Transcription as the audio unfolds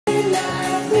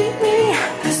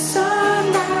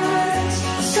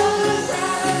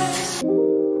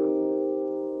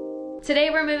Today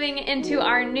we're moving into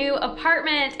our new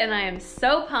apartment and I am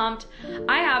so pumped.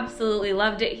 I absolutely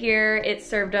loved it here. It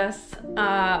served us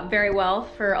very well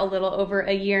for a little over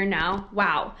a year now.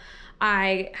 Wow.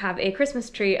 I have a Christmas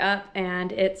tree up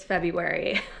and it's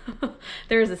February.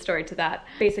 There is a story to that.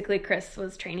 Basically, Chris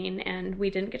was training and we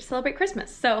didn't get to celebrate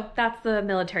Christmas. So that's the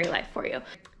military life for you.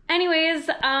 Anyways,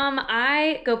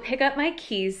 I go pick up my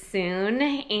keys soon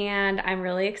and I'm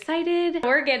really excited.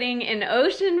 We're getting an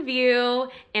ocean view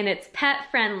and it's pet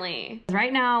friendly.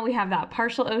 Right now we have that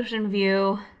partial ocean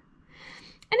view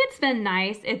and it's been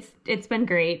nice. It's been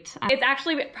great. It's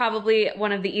actually probably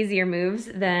one of the easier moves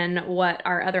than what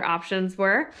our other options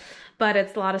were, but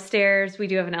it's a lot of stairs. We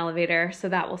do have an elevator, so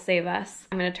that will save us.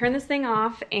 I'm gonna turn this thing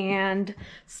off and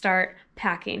start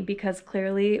packing because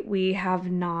clearly we have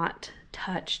not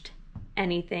touched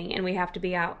anything and we have to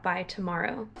be out by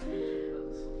tomorrow.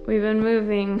 We've been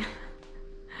moving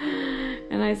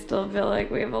and I still feel like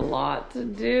we have a lot to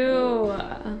do.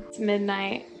 It's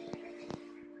midnight.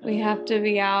 We have to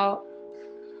be out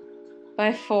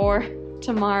by 4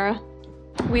 tomorrow.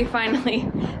 We finally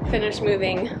finished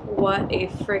moving. What a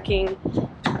freaking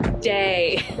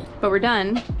day. But we're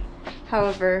done.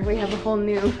 However, we have a whole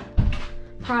new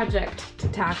project to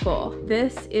tackle.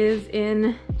 This is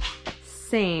insane.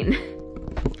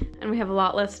 And we have a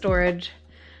lot less storage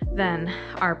than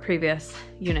our previous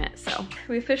unit. So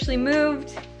we officially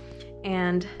moved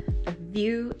and the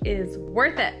view is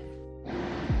worth it.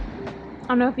 I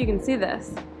don't know if you can see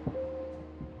this,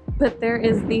 but there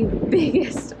is the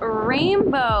biggest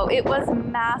rainbow. It was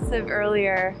massive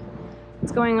earlier.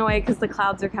 It's going away because the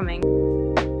clouds are coming.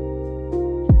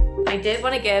 I did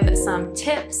want to give some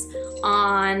tips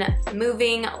on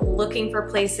moving, looking for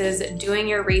places, doing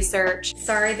your research.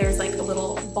 Sorry, there's like a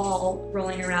little ball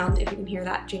rolling around. If you can hear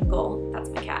that jingle, that's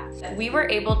my cat. We were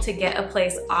able to get a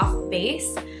place off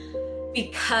base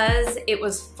because it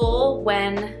was full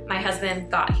when my husband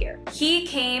got here. He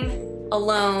came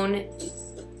alone,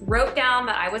 wrote down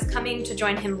that I was coming to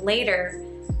join him later.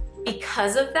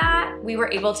 Because of that, we were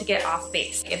able to get off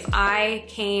base. If I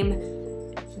came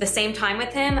the same time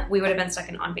with him, we would have been stuck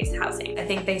in on-base housing. I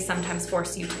think they sometimes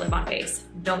force you to live on base.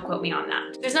 Don't quote me on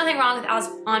that. There's nothing wrong with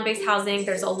on-base housing.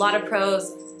 There's a lot of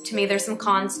pros. To me, there's some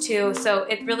cons too. So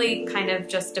it really kind of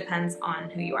just depends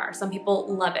on who you are. Some people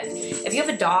love it. If you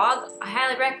have a dog, I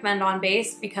highly recommend on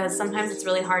base because sometimes it's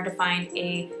really hard to find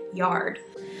a yard.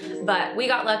 But we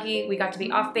got lucky, we got to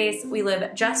be off base. We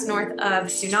live just north of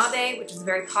Sunabe, which is a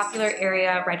very popular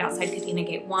area right outside Kadena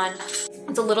Gate 1.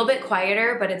 It's a little bit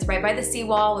quieter, but it's right by the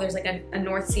seawall. There's like a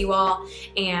north seawall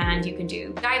and you can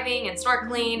do diving and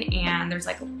snorkeling and there's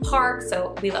like a park,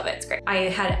 so we love it, it's great. I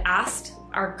had asked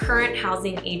our current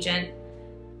housing agent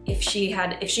if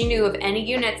she knew of any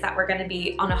units that were gonna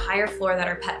be on a higher floor that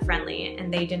are pet friendly,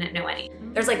 and they didn't know any.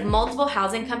 There's like multiple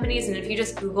housing companies, and if you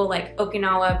just Google like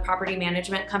Okinawa property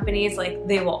management companies, like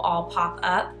they will all pop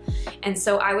up. And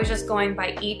so I was just going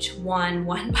by each one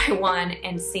by one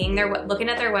and seeing looking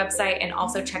at their website and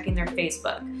also checking their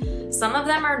Facebook. Some of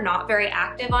them are not very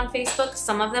active on Facebook.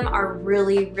 Some of them are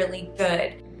really, really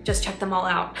good. Just check them all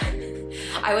out.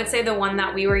 I would say the one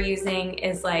that we were using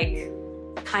is like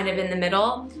kind of in the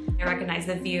middle. I recognize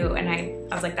the view and I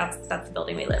was like, that's the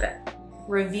building we live in.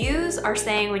 Reviews are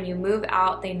saying when you move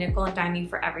out, they nickel and dime you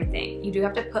for everything. You do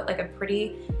have to put like a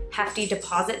pretty hefty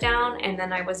deposit down, and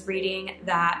then I was reading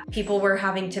that people were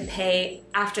having to pay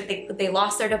after they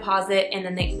lost their deposit, and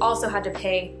then they also had to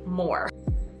pay more.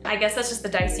 I guess that's just the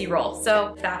dice you roll.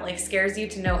 So if that like scares you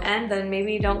to no end, then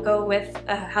maybe don't go with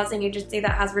a housing agency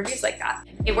that has reviews like that.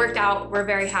 It worked out, we're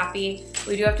very happy.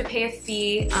 We do have to pay a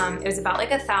fee. It was about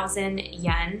like 1,000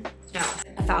 yen, no,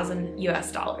 1,000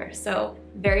 US dollars. So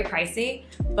very pricey,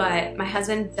 but my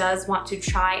husband does want to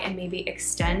try and maybe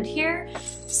extend here.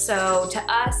 So to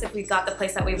us, if we got the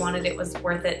place that we wanted, it was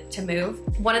worth it to move.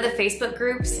 One of the Facebook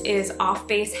groups is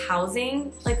off-base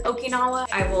housing, like Okinawa.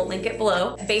 I will link it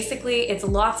below. Basically, it's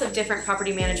lots of different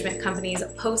property management companies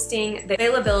posting the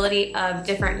availability of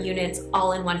different units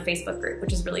all in one Facebook group,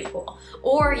 which is really cool.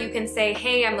 Or you can say,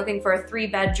 hey, I'm looking for a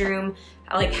 3-bedroom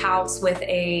like house with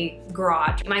a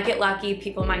garage. You might get lucky,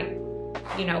 people might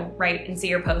write and see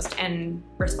your post and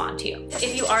respond to you.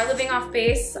 If you are living off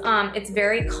base, it's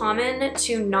very common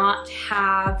to not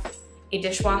have a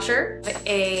dishwasher,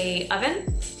 a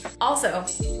oven. Also,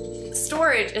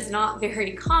 storage is not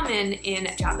very common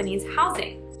in Japanese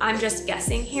housing. I'm just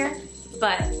guessing here,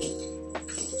 but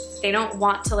they don't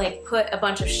want to like put a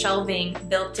bunch of shelving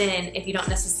built in if you don't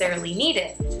necessarily need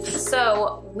it.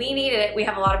 So we need it. We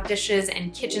have a lot of dishes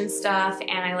and kitchen stuff,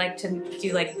 and I like to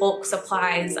do like bulk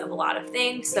supplies of a lot of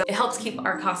things. So it helps keep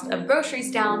our cost of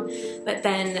groceries down, but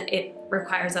then it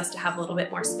requires us to have a little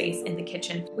bit more space in the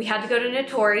kitchen. We had to go to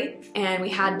Notori, and we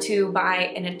had to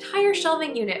buy an entire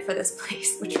shelving unit for this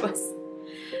place, which was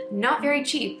not very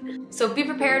cheap. So be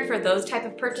prepared for those type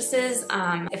of purchases.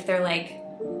 If they're like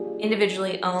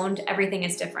individually owned, everything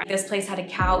is different. This place had a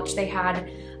couch, they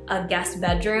had a guest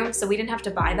bedroom, so we didn't have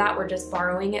to buy that, we're just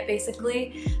borrowing it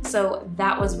basically. So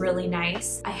that was really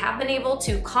nice. I have been able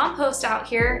to compost out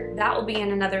here. That will be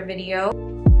in another video.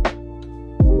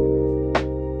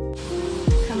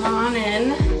 Come on in.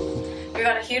 We've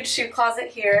got a huge shoe closet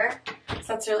here, so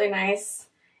that's really nice.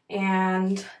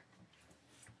 And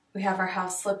we have our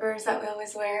house slippers that we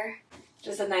always wear, which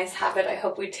is a nice habit I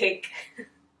hope we take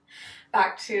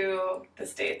back to the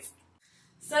States.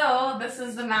 So this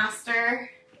is the master.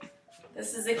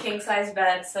 This is a king-size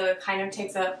bed, so it kind of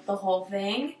takes up the whole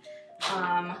thing.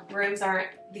 Rooms aren't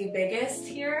the biggest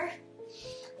here,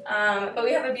 but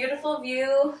we have a beautiful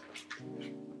view.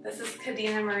 This is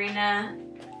Kadena Marina,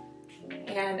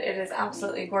 and it is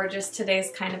absolutely gorgeous.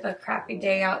 Today's kind of a crappy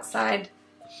day outside,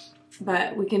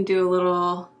 but we can do a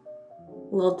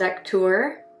little deck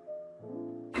tour.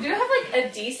 We do have like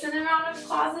a decent amount of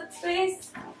closet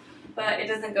space, but it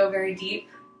doesn't go very deep,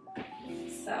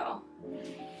 so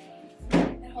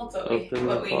it holds what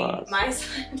we need. My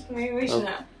side, maybe we should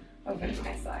not open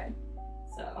my side.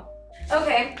 So,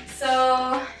 okay,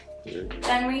 so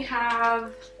then we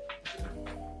have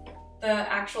the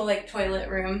actual like toilet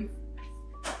room.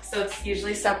 So it's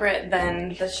usually separate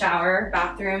than the shower,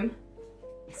 bathroom.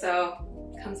 So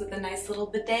it comes with a nice little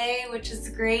bidet, which is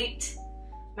great.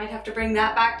 Might have to bring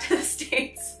that back to the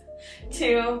States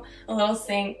too. A little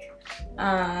sink.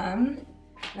 And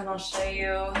I'll show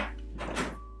you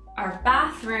our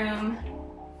bathroom.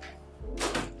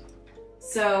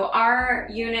 So our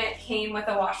unit came with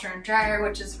a washer and dryer,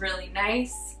 which is really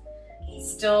nice.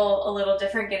 Still a little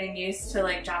different getting used to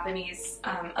like Japanese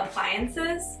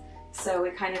appliances. So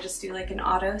we kind of just do like an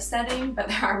auto setting, but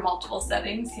there are multiple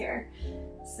settings here.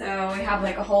 So we have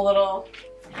like a whole little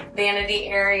vanity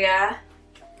area,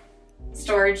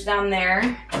 storage down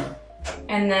there.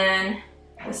 And then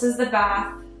this is the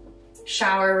bath,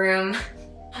 shower room.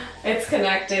 It's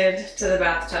connected to the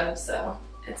bathtub, so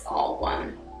it's all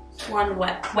one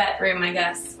wet room, I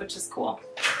guess, which is cool.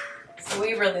 So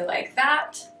we really like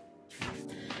that.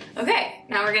 Okay,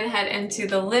 now we're gonna head into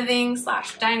the living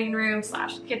 / dining room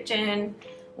 / kitchen.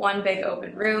 One big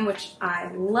open room, which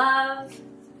I love.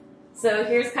 So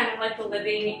here's kind of like the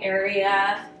living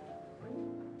area.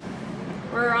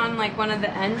 We're on like one of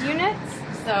the end units,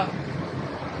 so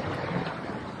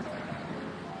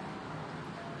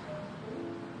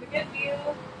a good view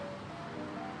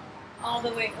all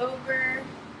the way over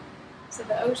to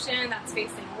the ocean. That's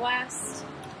facing west,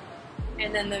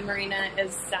 and then the marina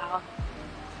is south.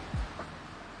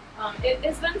 It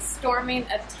has been storming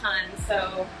a ton,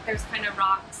 so there's kind of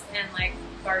rocks and like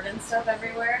garden stuff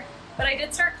everywhere. But I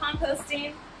did start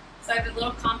composting, so I have a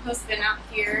little compost bin out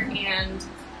here, and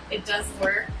it does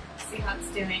work. See how it's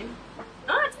doing.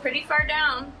 Oh, it's pretty far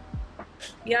down.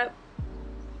 Yep.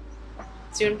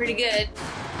 It's doing pretty good.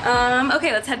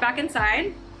 Okay, let's head back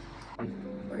inside.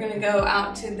 We're gonna go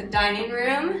out to the dining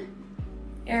room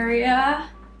area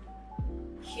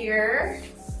here.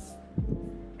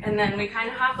 And then we kind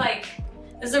of have like,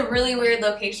 this is a really weird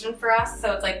location for us.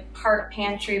 So it's like part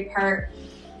pantry, part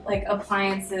like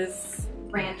appliances,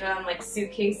 random like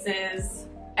suitcases.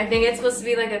 I think it's supposed to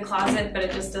be like a closet, but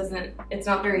it just doesn't, it's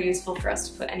not very useful for us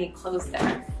to put any clothes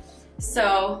there.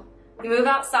 So we move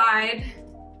outside.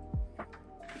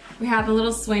 We have a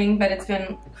little swing, but it's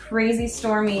been crazy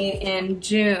stormy in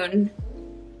June.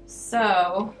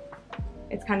 So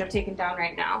it's kind of taken down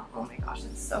right now. Oh my gosh,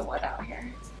 it's so wet out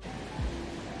here.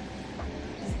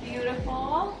 It's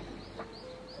beautiful.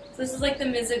 So this is like the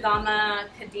Mizugama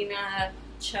Kadena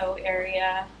Cho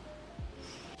area.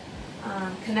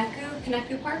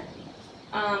 Kaneku Park.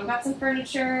 Got some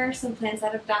furniture, some plants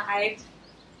that have died,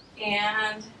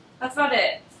 and that's about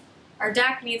it. Our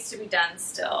deck needs to be done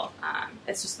still.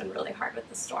 It's just been really hard with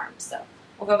the storm, so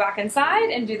we'll go back inside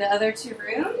and do the other 2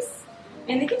 rooms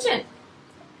in the kitchen.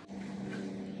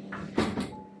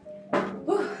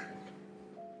 Whew.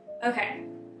 Okay,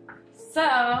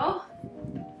 so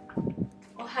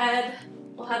we'll head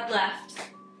left.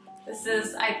 This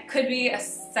is, could be a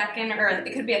second, or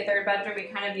it could be a third bedroom. We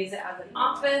kind of use it as an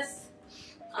office.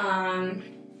 Got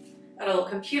a little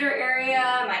computer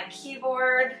area, my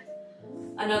keyboard,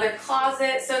 another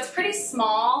closet. So it's pretty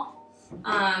small,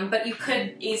 but you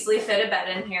could easily fit a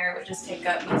bed in here. It would just take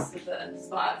up most of the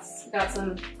spots. We've got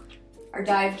our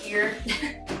dive gear.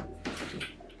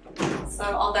 So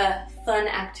all the fun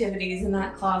activities in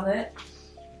that closet.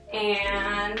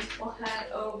 And we'll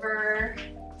head over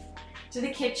to the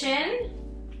kitchen.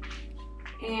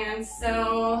 And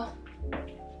so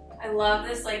I love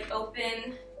this like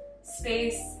open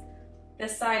space.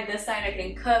 This side I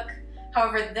can cook.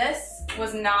 However, this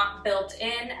was not built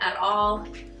in at all.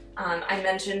 I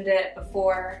mentioned it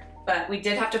before, but we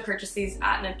did have to purchase these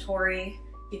at Notori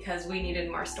because we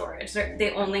needed more storage.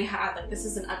 They only had, like, this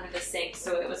isn't under the sink,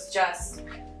 so it was just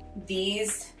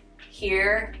these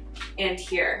here and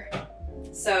here.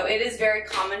 So it is very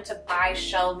common to buy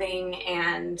shelving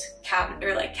and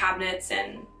cabinets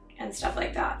and stuff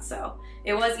like that. So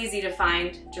it was easy to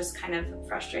find, just kind of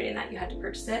frustrating that you had to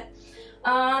purchase it.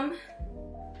 Our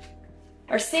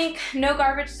sink, no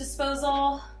garbage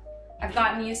disposal. I've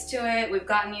gotten used to it. We've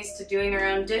gotten used to doing our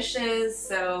own dishes.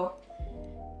 So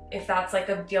if that's like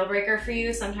a deal breaker for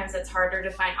you, sometimes it's harder to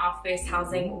find off-base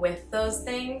housing with those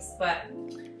things, but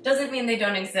doesn't mean they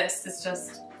don't exist. It's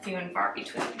just few and far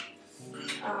between.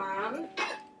 I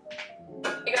got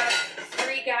a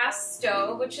 3-gas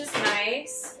stove, which is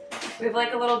nice. We have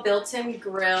like a little built-in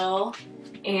grill,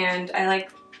 and I like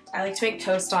to make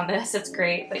toast on this. It's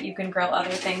great, but you can grill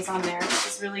other things on there, which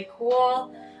is really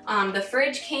cool. The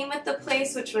fridge came with the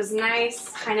place, which was nice.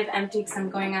 Kind of empty because I'm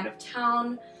going out of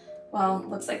town. Well,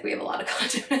 looks like we have a lot of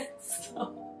condiments.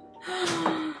 So.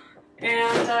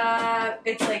 And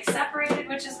it's like separated,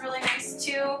 which is really nice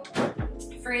too.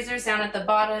 Freezer's down at the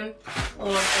bottom, a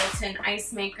little built-in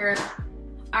ice maker.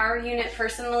 Our unit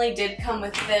personally did come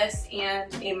with this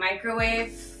and a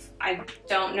microwave. I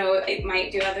don't know, it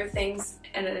might do other things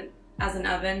as an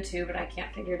oven too, but I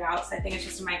can't figure it out, so I think it's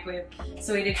just a microwave.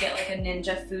 So we did get like a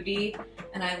Ninja Foodie,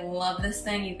 and I love this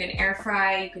thing. You can air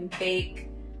fry, you can bake,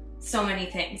 so many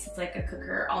things. It's like a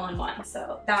cooker all in one.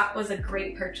 So that was a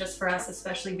great purchase for us,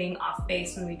 especially being off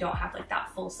base when we don't have like that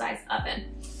full-size oven.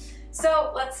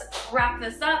 So let's wrap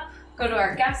this up, go to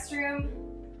our guest room.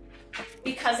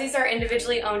 Because these are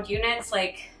individually owned units,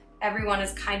 like everyone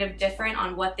is kind of different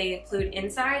on what they include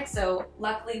inside. So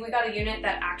luckily we got a unit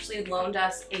that actually loaned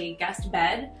us a guest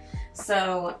bed.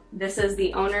 So this is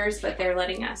the owners, but they're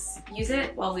letting us use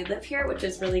it while we live here, which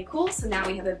is really cool. So now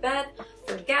we have a bed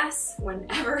for guests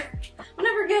whenever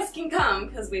guests can come,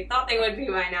 because we thought they would be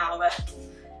by now, but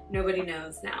nobody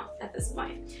knows now at this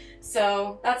point.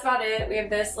 So that's about it. We have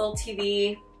this little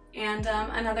TV and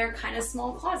another kind of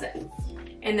small closet.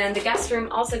 And then the guest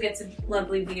room also gets a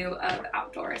lovely view of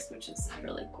outdoors, which is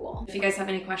really cool. If you guys have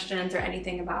any questions or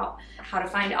anything about how to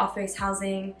find off-base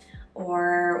housing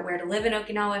or where to live in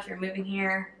Okinawa if you're moving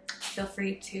here, feel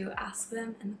free to ask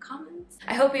them in the comments.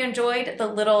 I hope you enjoyed the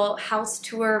little house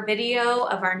tour video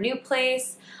of our new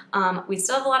place. We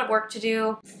still have a lot of work to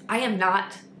do. I am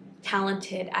not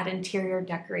talented at interior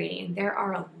decorating. There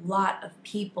are a lot of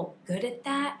people good at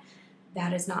that.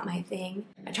 That is not my thing.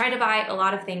 I try to buy a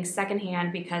lot of things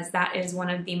secondhand because that is one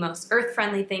of the most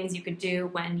earth-friendly things you could do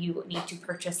when you need to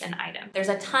purchase an item. There's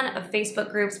a ton of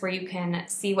Facebook groups where you can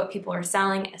see what people are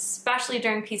selling, especially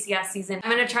during PCS season.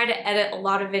 I'm gonna try to edit a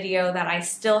lot of video that I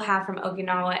still have from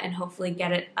Okinawa and hopefully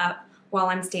get it up while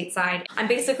I'm stateside. I'm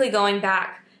basically going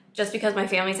back just because my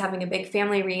family's having a big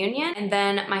family reunion, and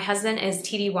then my husband is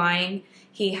TDYing.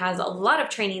 He has a lot of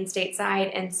training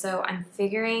stateside, and so I'm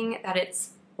figuring that it's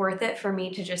worth it for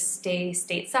me to just stay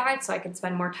stateside so I can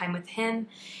spend more time with him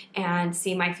and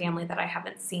see my family that I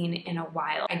haven't seen in a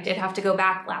while. I did have to go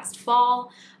back last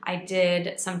fall. I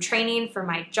did some training for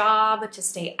my job to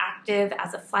stay active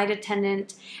as a flight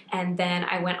attendant, and then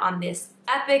I went on this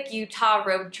epic Utah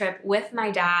road trip with my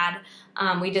dad.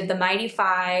 We did the Mighty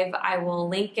 5. I will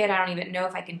link it. I don't even know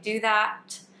if I could do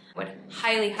that. Would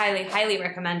highly, highly, highly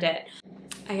recommend it.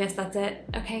 I guess that's it.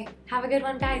 Okay, have a good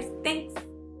one, guys. Thanks.